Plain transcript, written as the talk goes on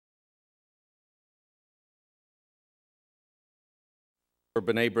for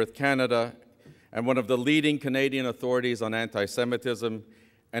B'nai Brith Canada and one of the leading Canadian authorities on anti-Semitism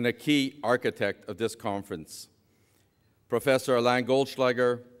and a key architect of this conference. Professor Alain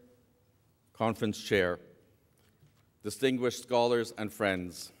Goldschlager, Conference Chair, distinguished scholars and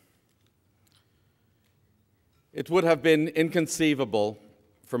friends. It would have been inconceivable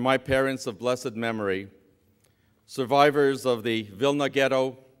for my parents of blessed memory, survivors of the Vilna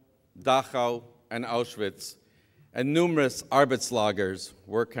Ghetto, Dachau, and Auschwitz, and numerous Arbeitslagers,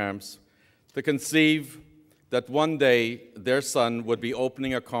 work camps, to conceive that one day their son would be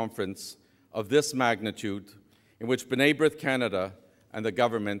opening a conference of this magnitude in which B'nai Brith Canada and the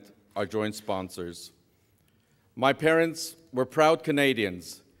government are joint sponsors. My parents were proud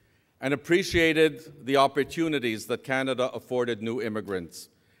Canadians and appreciated the opportunities that Canada afforded new immigrants,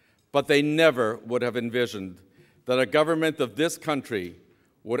 but they never would have envisioned that a government of this country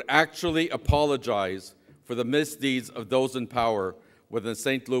would actually apologize for the misdeeds of those in power when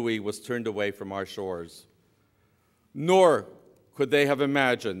St. Louis was turned away from our shores. Nor could they have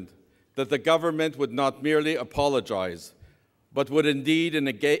imagined that the government would not merely apologize, but would indeed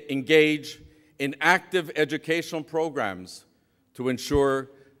engage in active educational programs to ensure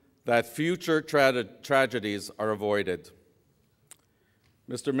that future tragedies are avoided.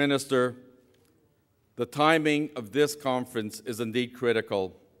 Mr. Minister, the timing of this conference is indeed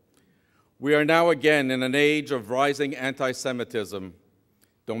critical. We are now again in an age of rising anti-Semitism,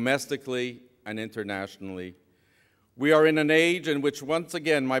 domestically and internationally. We are in an age in which, once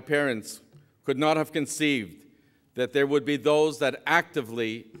again, my parents could not have conceived that there would be those that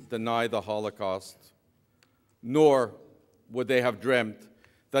actively deny the Holocaust, nor would they have dreamt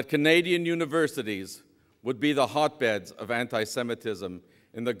that Canadian universities would be the hotbeds of anti-Semitism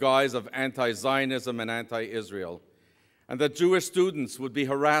in the guise of anti-Zionism and anti-Israel, and that Jewish students would be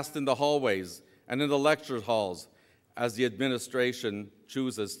harassed in the hallways and in the lecture halls as the administration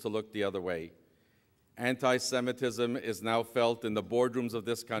chooses to look the other way. Anti-Semitism is now felt in the boardrooms of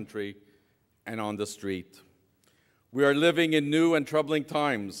this country and on the street. We are living in new and troubling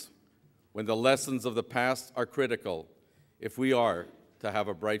times when the lessons of the past are critical if we are to have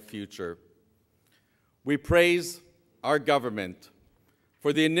a bright future. We praise our government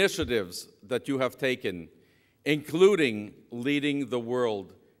for the initiatives that you have taken, including leading the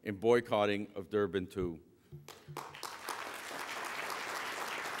world in boycotting of Durban 2.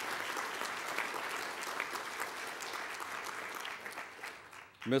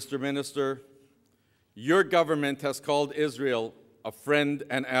 Mr. Minister, your government has called Israel a friend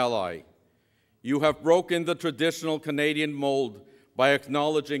and ally. You have broken the traditional Canadian mold by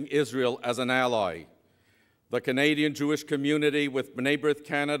acknowledging Israel as an ally. The Canadian Jewish community, with B'nai Brith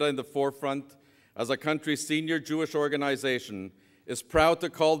Canada in the forefront as a country's senior Jewish organization, is proud to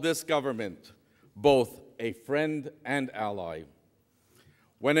call this government both a friend and ally.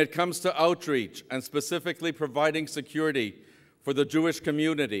 When it comes to outreach and specifically providing security for the Jewish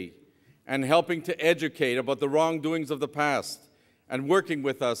community and helping to educate about the wrongdoings of the past and working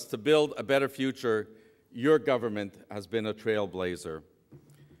with us to build a better future, your government has been a trailblazer.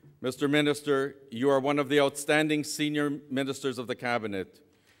 Mr. Minister, you are one of the outstanding senior ministers of the Cabinet.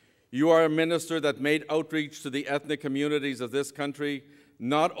 You are a minister that made outreach to the ethnic communities of this country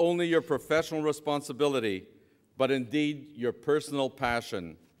not only your professional responsibility, but indeed your personal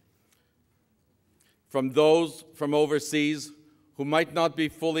passion. From those from overseas who might not be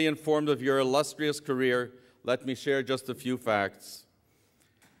fully informed of your illustrious career, let me share just a few facts.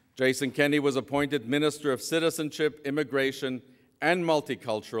 Jason Kenney was appointed Minister of Citizenship, Immigration, and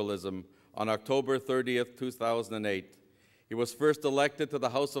Multiculturalism on October 30th, 2008. He was first elected to the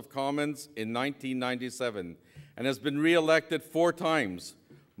House of Commons in 1997 and has been re-elected 4 times,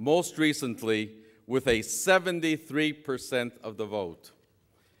 most recently with a 73% of the vote.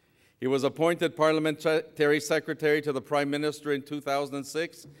 He was appointed Parliamentary Secretary to the Prime Minister in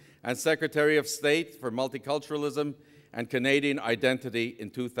 2006 and Secretary of State for Multiculturalism and Canadian Identity in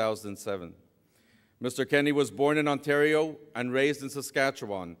 2007. Mr. Kenney was born in Ontario and raised in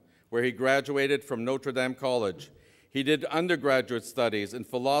Saskatchewan, where he graduated from Notre Dame College. He did undergraduate studies in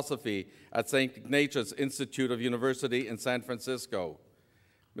philosophy at St. Ignatius Institute of University in San Francisco.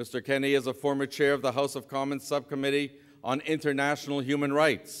 Mr. Kenney is a former chair of the House of Commons Subcommittee on International Human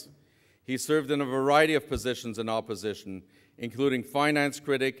Rights. He served in a variety of positions in opposition, including finance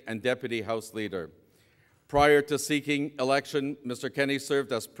critic and deputy House leader. Prior to seeking election, Mr. Kenney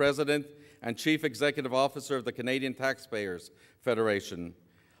served as president and Chief Executive Officer of the Canadian Taxpayers Federation.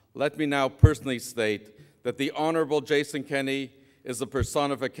 Let me now personally state that the Honourable Jason Kenney is the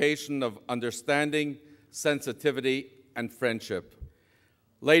personification of understanding, sensitivity, and friendship.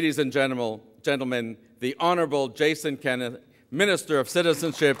 Ladies and gentlemen, the Honourable Jason Kenney Minister of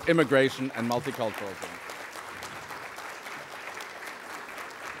Citizenship, Immigration and Multiculturalism.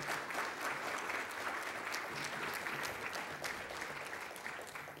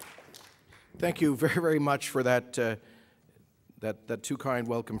 Thank you very, very much for that too kind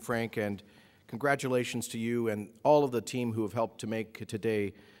welcome, Frank, and congratulations to you and all of the team who have helped to make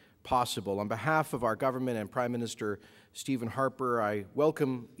today possible. On behalf of our government and Prime Minister Stephen Harper, I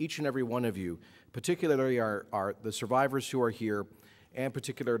welcome each and every one of you, particularly the survivors who are here, and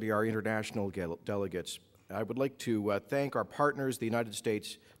particularly our international delegates. I would like to thank our partners, the United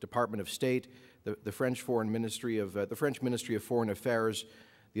States Department of State, the French Ministry of Foreign Affairs,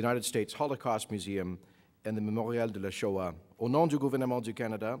 the United States Holocaust Museum, and the Mémorial de la Shoah. Au nom du gouvernement du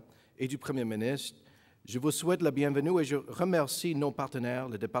Canada et du Premier ministre, je vous souhaite la bienvenue et je remercie nos partenaires,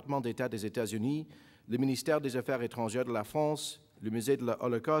 le département d'État des États-Unis, le ministère des Affaires étrangères de la France, le musée de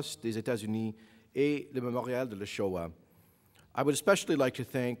l'Holocauste des États-Unis et le Mémorial de la Shoah. I would especially like to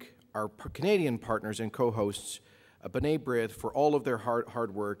thank our Canadian partners and co-hosts, B'nai Brith, for all of their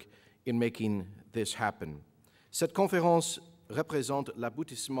hard work in making this happen. Cette conférence représente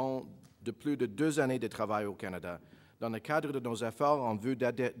l'aboutissement de plus de 2 années de travail au Canada, dans le cadre de nos efforts en vue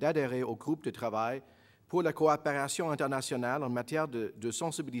d'adhérer au groupe de travail pour la coopération internationale en matière de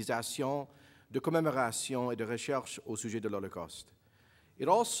sensibilisation, de commémoration et de recherche au sujet de l'Holocauste. It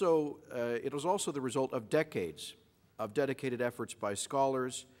was also the result of decades of dedicated efforts by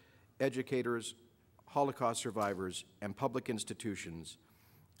scholars, educators, Holocaust survivors, and public institutions,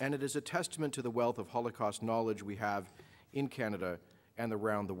 and it is a testament to the wealth of Holocaust knowledge we have in Canada and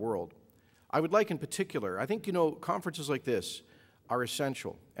around the world. I would like in particular, I think, conferences like this are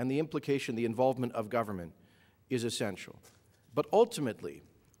essential, and the involvement of government is essential. But ultimately,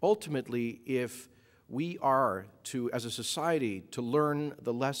 if we are to, as a society, to learn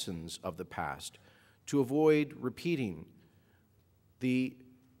the lessons of the past, to avoid repeating the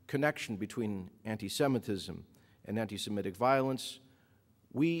connection between anti-Semitism and anti-Semitic violence,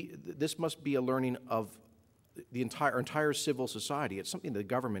 this must be a learning of the entire civil society. It's something the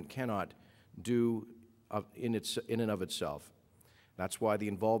government cannot do in and of itself. That's why the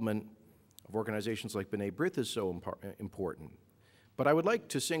involvement of organizations like B'nai Brith is so important. But I would like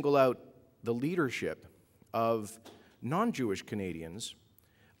to single out the leadership of non-Jewish Canadians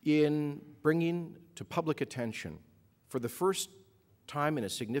in bringing to public attention, for the first time in a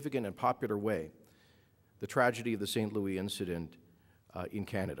significant and popular way, the tragedy of the St. Louis incident in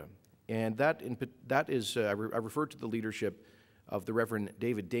Canada. And that is, I refer to the leadership of the Reverend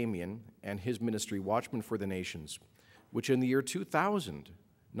David Dimant and his ministry, Watchmen for the Nations, which in the year 2000,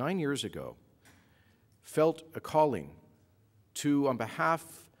 9 years ago, felt a calling to, on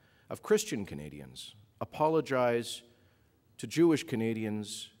behalf of Christian Canadians, apologize to Jewish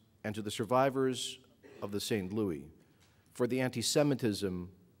Canadians and to the survivors of the St. Louis for the anti-Semitism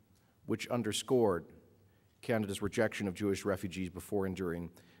which underscored Canada's rejection of Jewish refugees before and during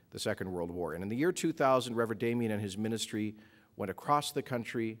the Second World War. And in the year 2000, Reverend Dimant and his ministry went across the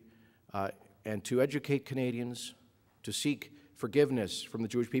country and to educate Canadians, to seek forgiveness from the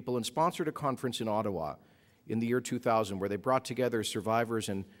Jewish people, and sponsored a conference in Ottawa in the year 2000 where they brought together survivors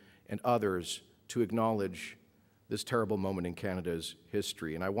and others to acknowledge this terrible moment in Canada's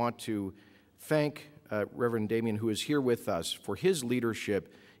history. And I want to thank Reverend Dimant, who is here with us, for his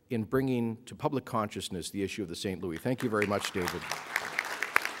leadership in bringing to public consciousness the issue of the St. Louis. Thank you very much, David.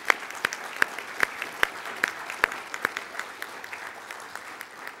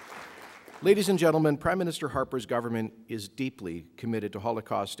 Ladies and gentlemen, Prime Minister Harper's government is deeply committed to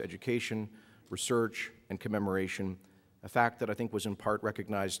Holocaust education, research, and commemoration, a fact that I think was in part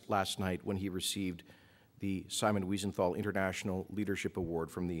recognized last night when he received the Simon Wiesenthal International Leadership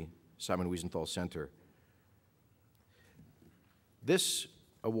Award from the Simon Wiesenthal Center. This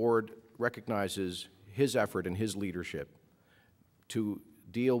award recognizes his effort and his leadership to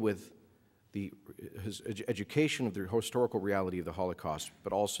deal with his education of the historical reality of the Holocaust,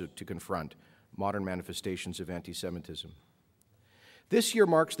 but also to confront modern manifestations of anti-Semitism. This year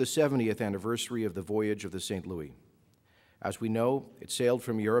marks the 70th anniversary of the voyage of the St. Louis. As we know, it sailed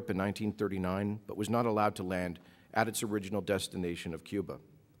from Europe in 1939, but was not allowed to land at its original destination of Cuba.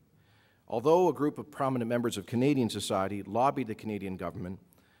 Although a group of prominent members of Canadian society lobbied the Canadian government,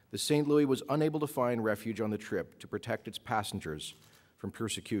 the St. Louis was unable to find refuge on the trip to protect its passengers from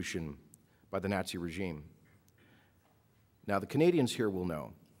persecution by the Nazi regime. Now, the Canadians here will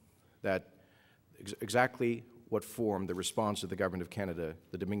know that exactly what form the response of the Government of Canada,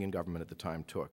 the Dominion government at the time, took.